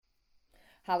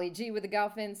Holly G with the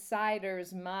Golf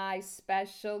Insiders, my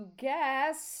special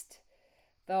guest,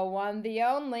 the one, the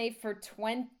only, for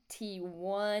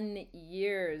 21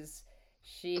 years.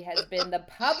 She has been the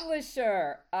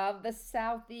publisher of the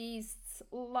Southeast's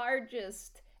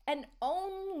largest and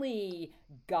only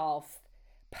golf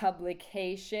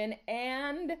publication,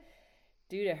 and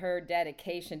due to her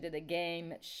dedication to the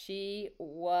game, she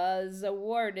was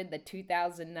awarded the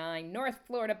 2009 North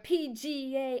Florida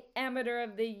PGA Amateur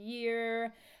of the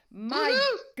Year. My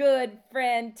Woohoo! good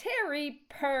friend Terrie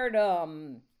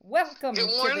Purdum. Good Welcome to the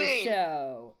morning.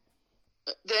 show.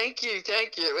 Thank you.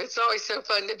 Thank you. It's always so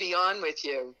fun to be on with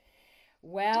you. You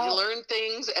Well, learn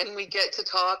things and we get to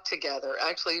talk together,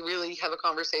 actually, really have a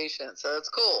conversation. So it's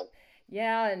cool.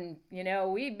 yeah, and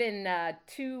we've been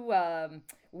two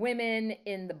women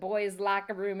in the boys'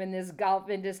 locker room in this golf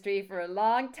industry for a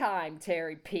long time,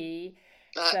 Terry P.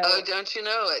 Oh, So don't you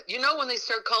know it? You know when they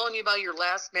start calling you by your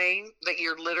last name that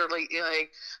you're literally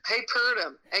like, hey,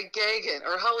 Purdum, hey, Gagan,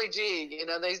 or Holly G.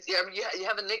 You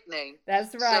have a nickname.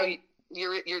 that's So right.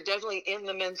 you're definitely in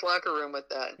the men's locker room with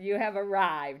that. You have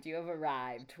arrived. You have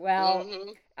arrived. Well, Mm-hmm.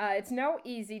 it's no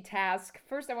easy task.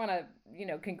 First, I want to,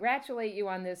 congratulate you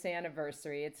on this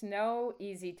anniversary. It's no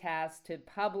easy task to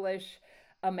publish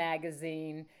a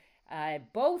magazine,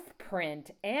 both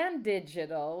print and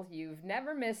digital. You've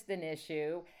never missed an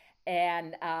issue,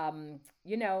 and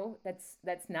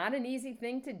that's not an easy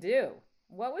thing to do.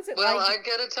 What was it Well, like? I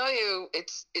gotta tell you,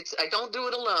 it's I don't do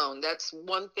it alone. That's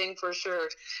one thing for sure.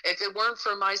 If it weren't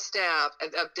for my staff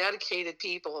of dedicated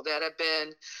people that have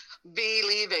been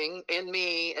believing in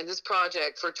me and this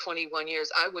project for 21 years,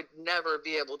 I would never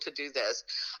be able to do this.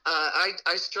 I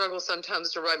struggle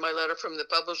sometimes to write my letter from the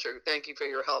publisher. Thank you for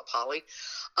your help, Holly.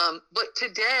 But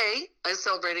today I'm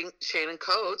celebrating Shannon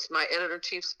Coates, my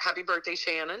editor-in-chief's happy birthday,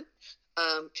 Shannon.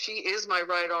 She is my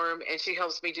right arm, and she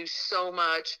helps me do so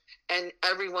much. And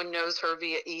everyone knows her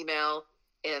via email.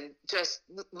 And just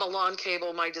Milan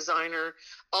Cable, my designer,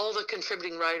 all the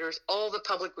contributing writers, all the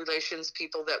public relations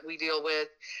people that we deal with.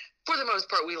 For the most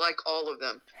part, we like all of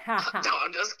them. Ha No, ha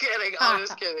I'm just kidding. I'm ha.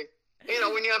 just kidding.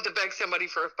 When you have to beg somebody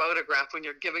for a photograph when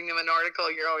you're giving them an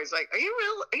article, you're always like, "Are you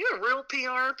real? Are you a real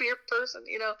PR person?"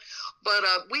 But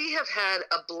we have had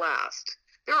a blast.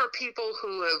 There are people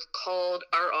who have called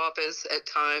our office at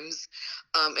times,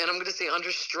 and I'm going to say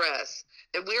under stress,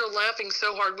 that we are laughing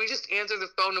so hard we just answer the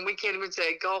phone and we can't even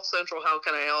say, "Golf Central, how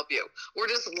can I help you?" We're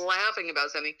just laughing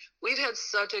about something. We've had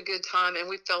such a good time, and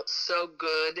we felt so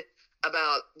good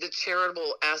about the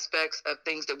charitable aspects of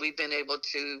things that we've been able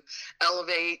to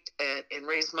elevate and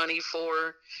raise money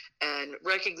for, and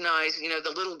recognize,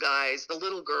 the little guys, the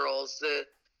little girls, the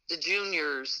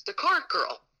juniors, the cart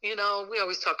girl. We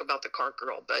always talk about the cart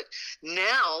girl, but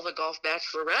now the golf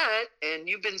bachelorette, and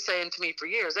you've been saying to me for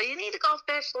years, "Hey, you need a golf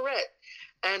bachelorette."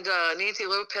 And Nancy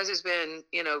Lopez has been,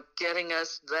 getting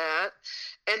us that.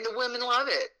 And the women love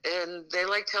it. And they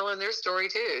like telling their story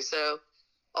too. So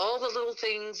all the little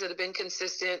things that have been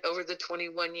consistent over the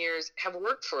 21 years have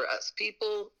worked for us.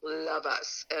 People love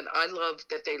us. And I love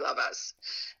that they love us.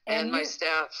 And And my you,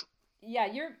 staff. yeah,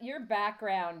 your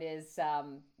background is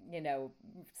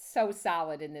so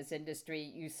solid in this industry.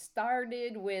 You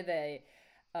started with a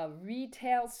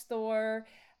retail store.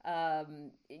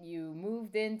 You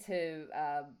moved into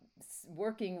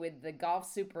working with the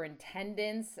golf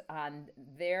superintendents on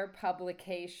their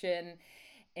publication,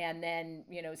 and then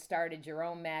started your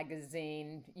own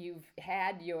magazine. You've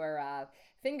had your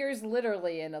fingers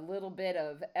literally in a little bit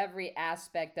of every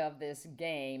aspect of this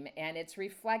game, and it's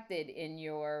reflected in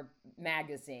your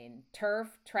magazine, Turf,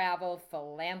 Travel,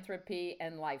 Philanthropy,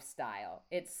 and Lifestyle.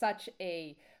 It's such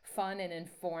a fun and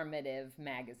informative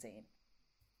magazine.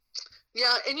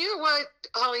 Yeah, and you know what,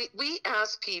 Holly? We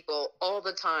ask people all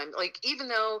the time, like, even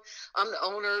though I'm the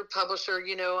owner, publisher,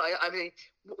 I mean,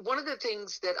 one of the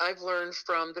things that I've learned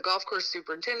from the Golf Course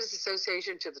Superintendents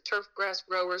Association to the turf grass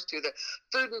growers to the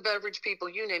food and beverage people,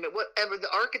 you name it, whatever,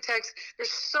 the architects, there's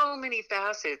so many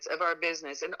facets of our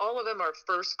business, and all of them are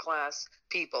first class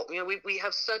people. We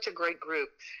have such a great group,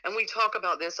 and we talk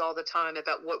about this all the time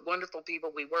about what wonderful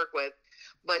people we work with.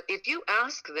 But if you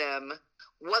ask them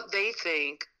what they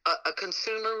think a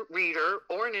consumer reader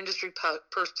or an industry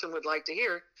person would like to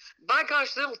hear, by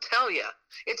gosh, they'll tell you.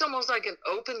 It's almost like an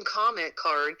open comment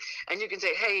card, and you can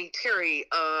say, "Hey, Terry,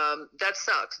 that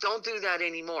sucks. Don't do that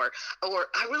anymore." Or,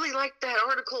 "I really like that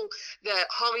article that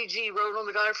Holly G wrote on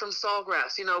the guy from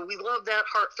Sawgrass. We love that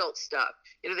heartfelt stuff."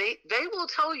 They will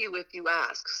tell you if you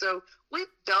ask. So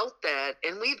we've felt that,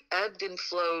 and we've ebbed and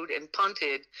flowed and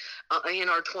punted in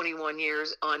our 21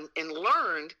 years and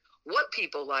learned what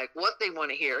people like, what they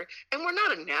want to hear. And we're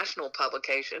not a national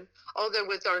publication, although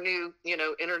with our new,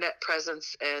 internet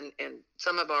presence and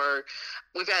some of our,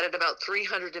 we've added about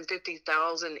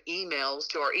 350,000 emails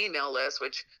to our email list,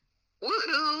 which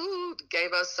woohoo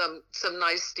gave us some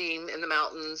nice steam in the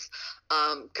mountains,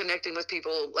 connecting with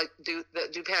people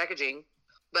that do packaging.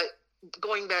 But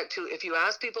going back to, if you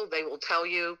ask people, they will tell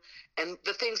you, and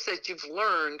the things that you've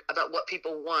learned about what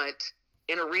people want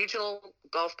in a regional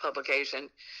golf publication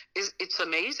it's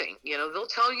amazing. They'll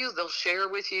tell you, they'll share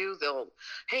with you,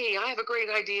 hey, I have a great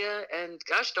idea, and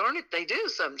gosh darn it, they do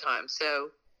sometimes. So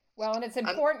well, and it's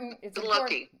important. It's important.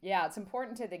 Lucky. Yeah, it's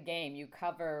important to the game. You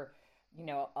cover,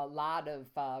 a lot of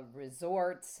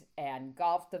resorts and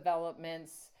golf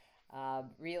developments,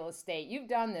 real estate. You've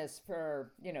done this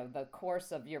for, the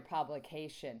course of your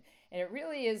publication. And it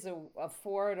really is a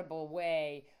affordable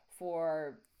way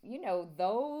for,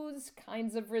 those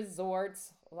kinds of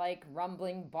resorts like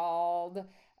Rumbling Bald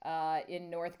in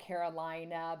North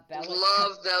Carolina.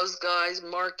 Love those guys.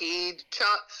 Mark E.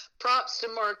 Props to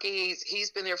Mark E. He's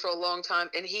been there for a long time,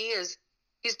 and he's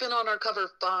been on our cover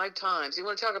 5 times. You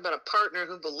want to talk about a partner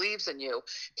who believes in you.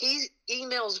 He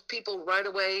emails people right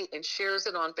away and shares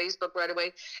it on Facebook right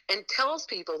away and tells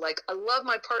people, like, I love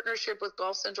my partnership with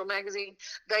Golf Central Magazine.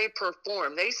 They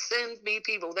perform. They send me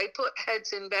people. They put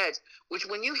heads in beds, which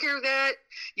when you hear that,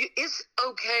 it's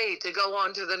okay to go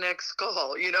on to the next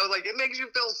call. It makes you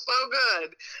feel so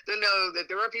good to know that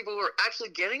there are people who are actually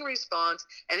getting response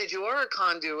and that you are a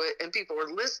conduit and people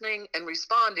are listening and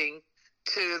responding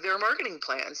to their marketing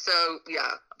plan. So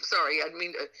yeah, sorry, I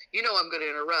mean, I'm going to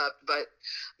interrupt, but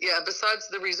yeah, besides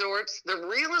the resorts, the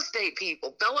real estate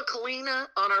people, Bella Colina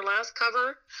on our last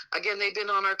cover, again, they've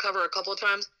been on our cover a couple of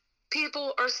times.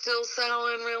 People are still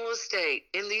selling real estate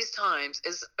in these times.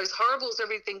 As horrible as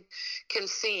everything can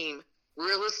seem,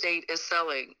 real estate is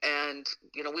selling, and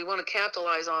we want to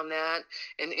capitalize on that,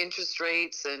 and interest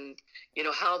rates, and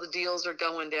how the deals are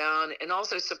going down, and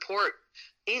also support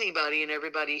anybody and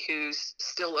everybody who's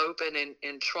still open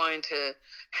and trying to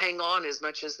hang on as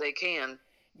much as they can.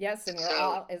 Yes, and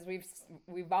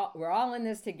we're all in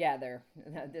this together.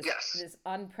 Yes. This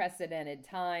unprecedented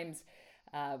times.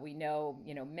 We know,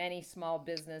 many small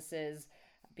businesses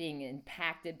being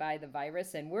impacted by the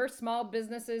virus, and we're small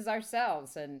businesses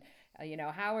ourselves. And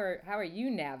how are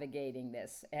you navigating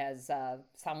this as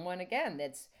someone, again,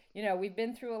 that's we've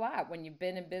been through a lot. When you've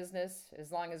been in business as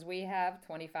long as we have,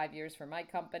 25 years for my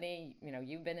company,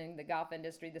 you've been in the golf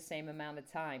industry the same amount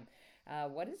of time.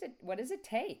 What does it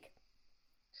take?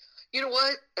 You know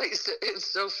what?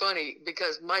 It's so funny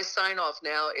because my sign off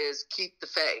now is keep the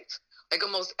faith. Like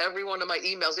almost every one of my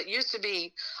emails, it used to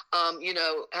be,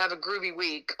 have a groovy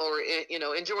week, or,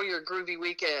 enjoy your groovy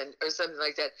weekend, or something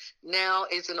like that. Now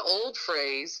it's an old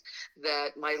phrase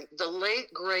that the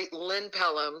late great Lynn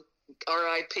Pelham,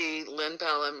 R.I.P. Lynn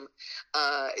Pelham,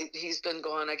 he's been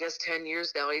gone, I guess, 10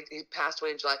 years now. He passed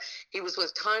away in July. He was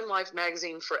with Time Life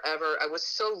magazine forever. I was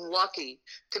so lucky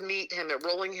to meet him at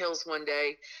Rolling Hills one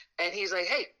day, and he's like,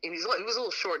 hey, and he was a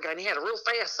little short guy, and he had a real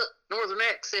fast northern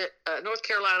accent, North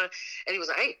Carolina, and he was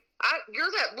like, hey,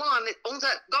 you're that blonde that owns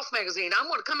that golf magazine. I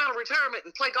want to come out of retirement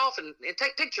and play golf and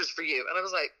take pictures for you. And I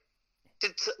was like,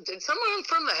 did someone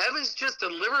from the heavens just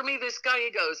deliver me this guy?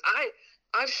 He goes,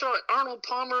 I've shot Arnold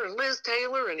Palmer and Liz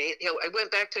Taylor, and I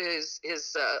went back to his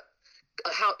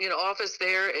office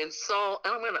there and saw,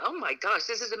 and I went, oh my gosh,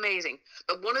 this is amazing.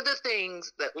 But one of the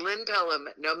things that Lynn Pelham,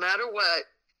 no matter what,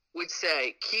 would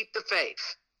say, keep the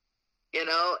faith, and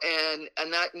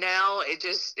that now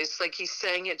it's like he's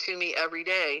saying it to me every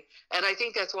day. And I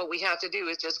think that's what we have to do,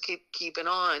 is just keeping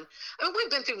on. I mean, we've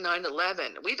been through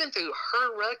 9/11. We've been through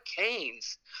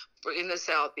hurricanes in the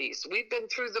Southeast. We've been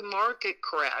through the market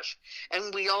crash,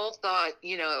 and we all thought,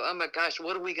 oh my gosh,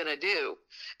 what are we going to do?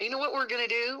 And you know what we're going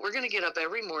to do? We're going to get up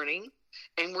every morning,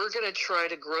 and we're going to try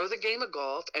to grow the game of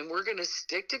golf, and we're going to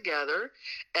stick together,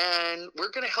 and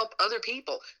we're going to help other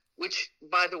people, which,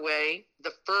 by the way,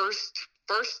 the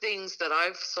first things that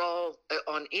I saw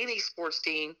on any sports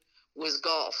team was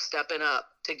golf stepping up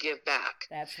to give back.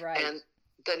 That's right. And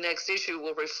the next issue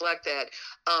will reflect that.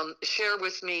 Share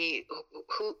with me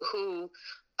who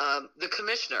the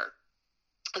commissioner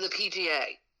of the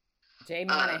PGA. Jay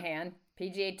Monahan,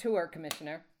 PGA Tour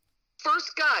commissioner.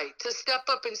 First guy to step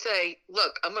up and say,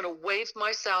 look, I'm going to waive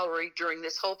my salary during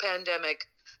this whole pandemic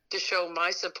to show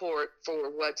my support for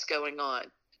what's going on.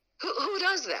 Who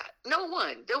does that? No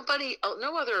one. Nobody.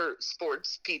 No other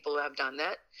sports people have done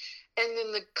that. And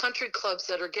then the country clubs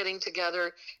that are getting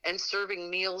together and serving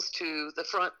meals to the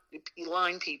front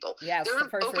line people. Yes, the They're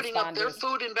first opening up their responders.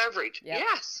 food and beverage. Yep.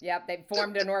 Yes. Yep. They've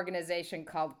formed an organization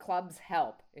called Clubs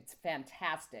Help. It's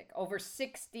fantastic. Over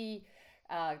 60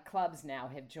 clubs now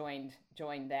have joined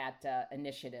that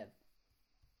initiative.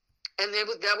 And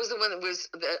that was the one that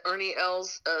Ernie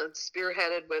Els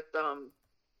spearheaded with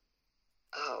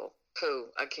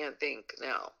I can't think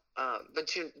now.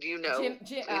 But you know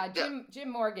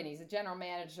Jim Morgan. He's a general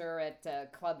manager at a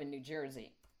club in New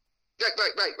Jersey.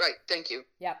 Right. Thank you.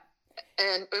 Yep.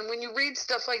 And when you read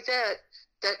stuff like that,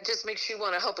 that just makes you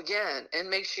want to help again and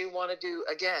makes you want to do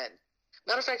again.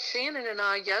 Matter of fact, Shannon and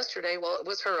I yesterday, well, it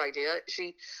was her idea.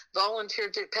 She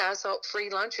volunteered to pass out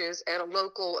free lunches at a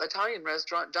local Italian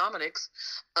restaurant, Dominic's,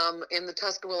 in the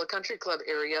Tuscaloosa Country Club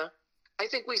area. I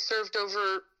think we served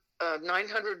over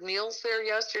 900 meals there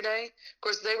yesterday. Of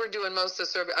course, they were doing most of the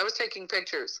service. I was taking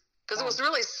pictures because It was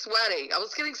really sweaty. I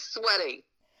was getting sweaty.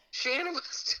 Shannon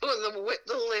was doing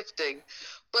the lifting.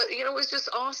 But, it was just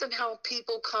awesome how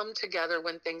people come together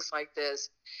when things like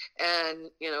this. And,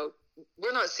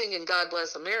 we're not singing God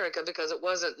Bless America because it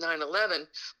wasn't 9/11,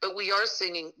 but we are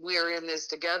singing We're in This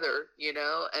Together,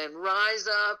 and Rise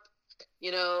Up,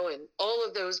 and all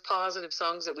of those positive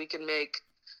songs that we can make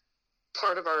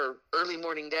part of our early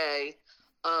morning day.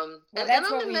 And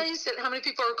I'm amazed at how many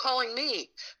people are calling me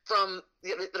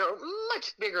that are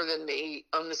much bigger than me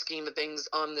on the scheme of things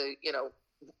on the,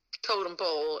 totem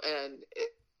pole and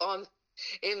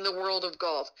in the world of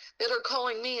golf, that are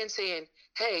calling me and saying,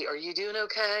 hey, are you doing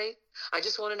okay? I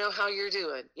just want to know how you're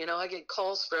doing. I get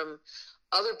calls from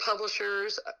other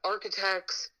publishers,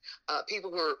 architects,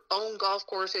 people who own golf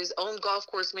courses, own golf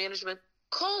course management,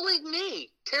 calling me,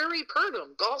 Terrie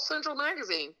Purdum, Golf Central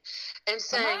Magazine, and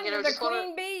saying, you're the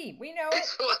queen bee. We know it.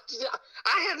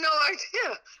 I had no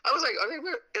idea. I was like, are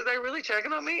they really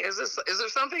checking on me? Is there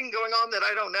something going on that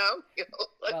I don't know?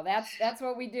 Well, that's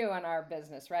what we do in our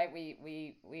business, right?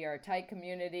 We are a tight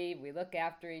community. We look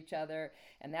after each other,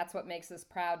 and that's what makes us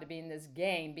proud to be in this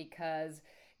game, because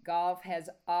golf has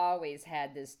always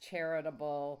had this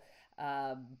charitable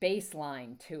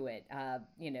baseline to it.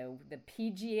 The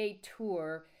PGA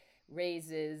Tour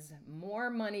raises more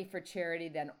money for charity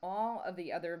than all of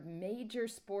the other major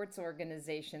sports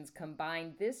organizations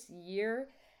combined. This year,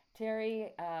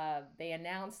 Terrie, they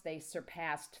announced they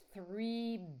surpassed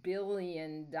 $3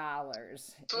 billion.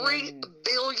 $3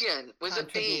 billion with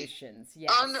contributions.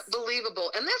 Yes.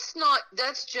 Unbelievable. And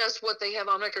that's just what they have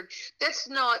on record. That's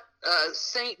not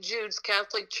St. Jude's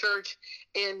Catholic Church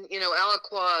in,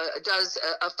 Alaqua does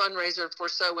a fundraiser for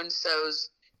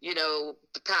so-and-so's,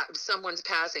 someone's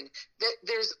passing.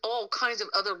 There's all kinds of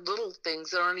other little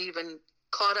things that aren't even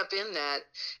caught up in that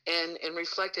and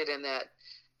reflected in that.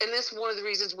 And that's one of the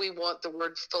reasons we want the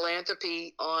word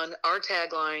philanthropy on our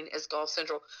tagline as Golf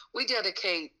Central. We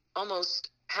dedicate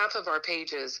almost half of our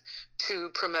pages to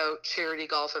promote charity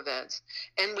golf events.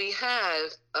 And we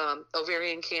have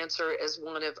ovarian cancer as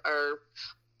one of our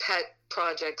pet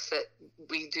projects that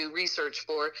we do research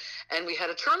for. And we had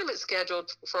a tournament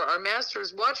scheduled for our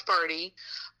Masters watch party.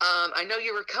 I know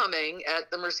you were coming at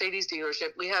the Mercedes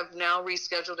dealership. We have now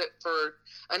rescheduled it for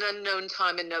an unknown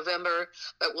time in November,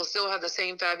 but we'll still have the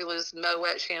same fabulous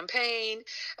Moet champagne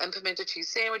and pimento cheese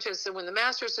sandwiches. So when the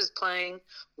Masters is playing,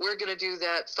 we're going to do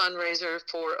that fundraiser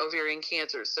for ovarian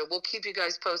cancer. So we'll keep you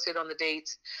guys posted on the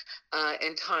dates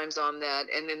and times on that.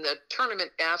 And then the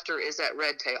tournament after is at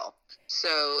Redtail.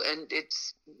 So, and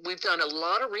we've done a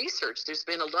lot of research. There's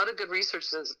been a lot of good research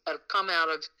that have come out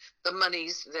of the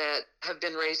monies that have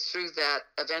been raised through that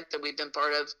event that we've been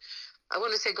part of. I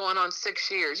want to say going on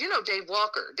 6 years. Dave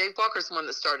Walker. Dave Walker's the one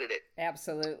that started it.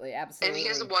 Absolutely. And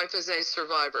his wife is a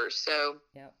survivor. So.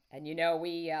 Yeah. And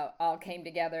we all came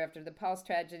together after the Pulse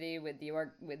tragedy with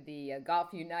the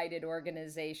Golf United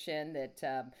organization that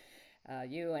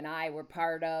you and I were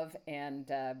part of,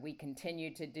 and we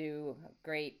continue to do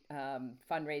great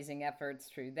fundraising efforts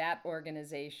through that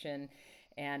organization.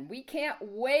 And we can't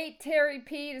wait, Terrie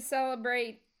P., to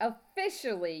celebrate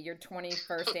officially your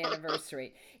 21st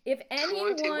anniversary. If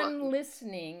anyone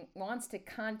listening wants to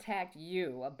contact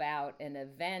you about an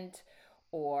event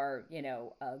or,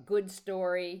 a good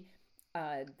story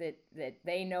that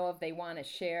they know if they want to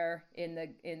share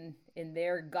in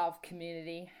their golf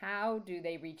community, how do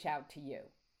they reach out to you?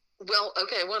 Well,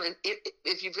 okay. Well,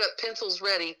 if you've got pencils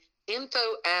ready,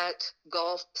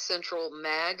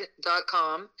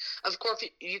 info@golfcentralmag.com. Of course,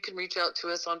 you can reach out to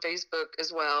us on Facebook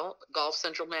as well, Golf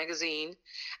Central Magazine.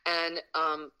 And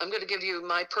I'm going to give you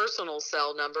my personal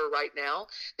cell number right now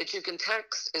that you can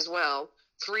text as well,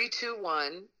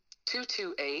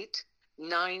 321-228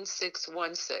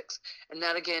 9616. And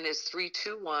that again is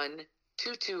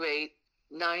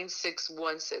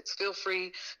 321-228-9616. Feel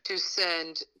free to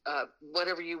send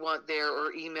whatever you want there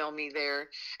or email me there,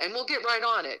 and we'll get right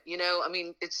on it. I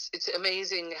mean, it's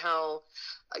amazing how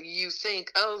you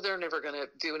think, oh, they're never going to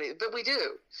do anything, but we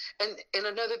do. And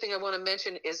another thing I want to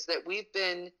mention is that we've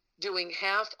been doing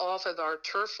half off of our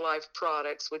Turf Life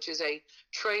products, which is a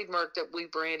trademark that we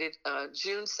branded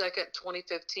June 2nd,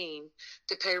 2015,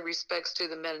 to pay respects to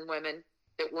the men and women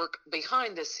that work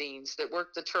behind the scenes, that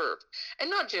work the turf. And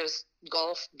not just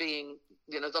golf being,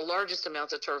 the largest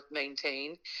amounts of turf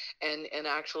maintained, and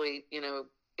actually,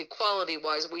 equality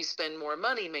wise, we spend more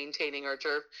money maintaining our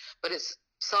turf, but it's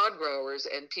sod growers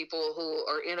and people who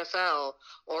are NFL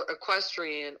or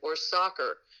equestrian or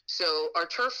soccer. So our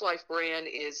Turf Life brand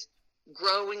is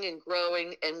growing and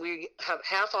growing, and we have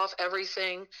half off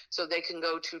everything, so they can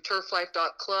go to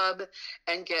turflife.club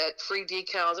and get free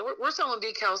decals. And we're selling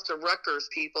decals to Rutgers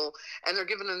people, and they're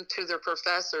giving them to their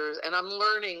professors. And I'm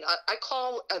learning. I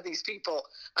call these people.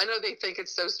 I know they think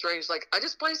it's so strange. Like, I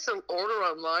just placed an order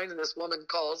online, and this woman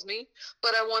calls me,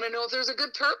 but I want to know if there's a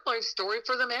good Turf Life story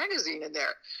for the magazine in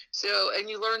there. So, and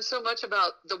you learn so much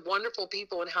about the wonderful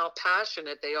people and how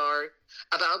passionate they are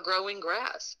about growing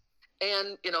grass.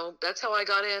 And, that's how I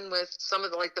got in with some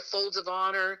of the Folds of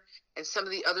Honor and some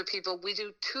of the other people. We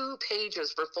do 2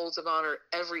 pages for Folds of Honor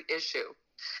every issue.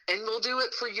 And we'll do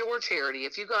it for your charity.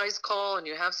 If you guys call and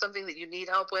you have something that you need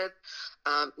help with,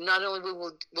 not only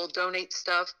we'll donate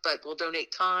stuff, but we'll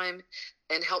donate time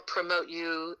and help promote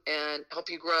you and help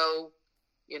you grow,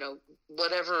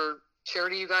 whatever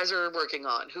charity you guys are working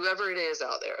on, whoever it is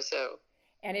out there. So,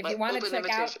 and if you want to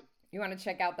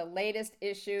check out the latest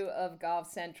issue of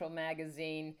Golf Central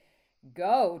magazine,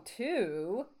 go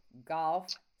to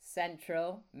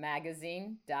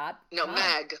golfcentralmagazine.com. No,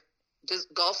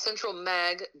 just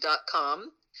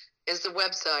golfcentralmag.com is the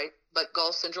website, but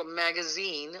Golf Central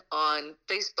Magazine on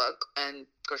Facebook, and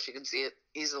of course you can see it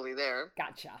easily there.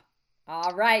 Gotcha.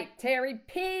 All right, Terrie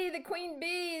P, the Queen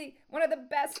Bee, one of the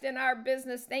best in our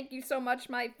business. Thank you so much,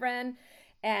 my friend.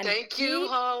 And thank you,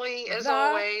 Holly, as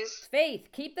always.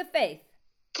 Faith. Keep the faith.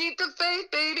 Keep the faith,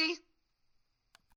 baby.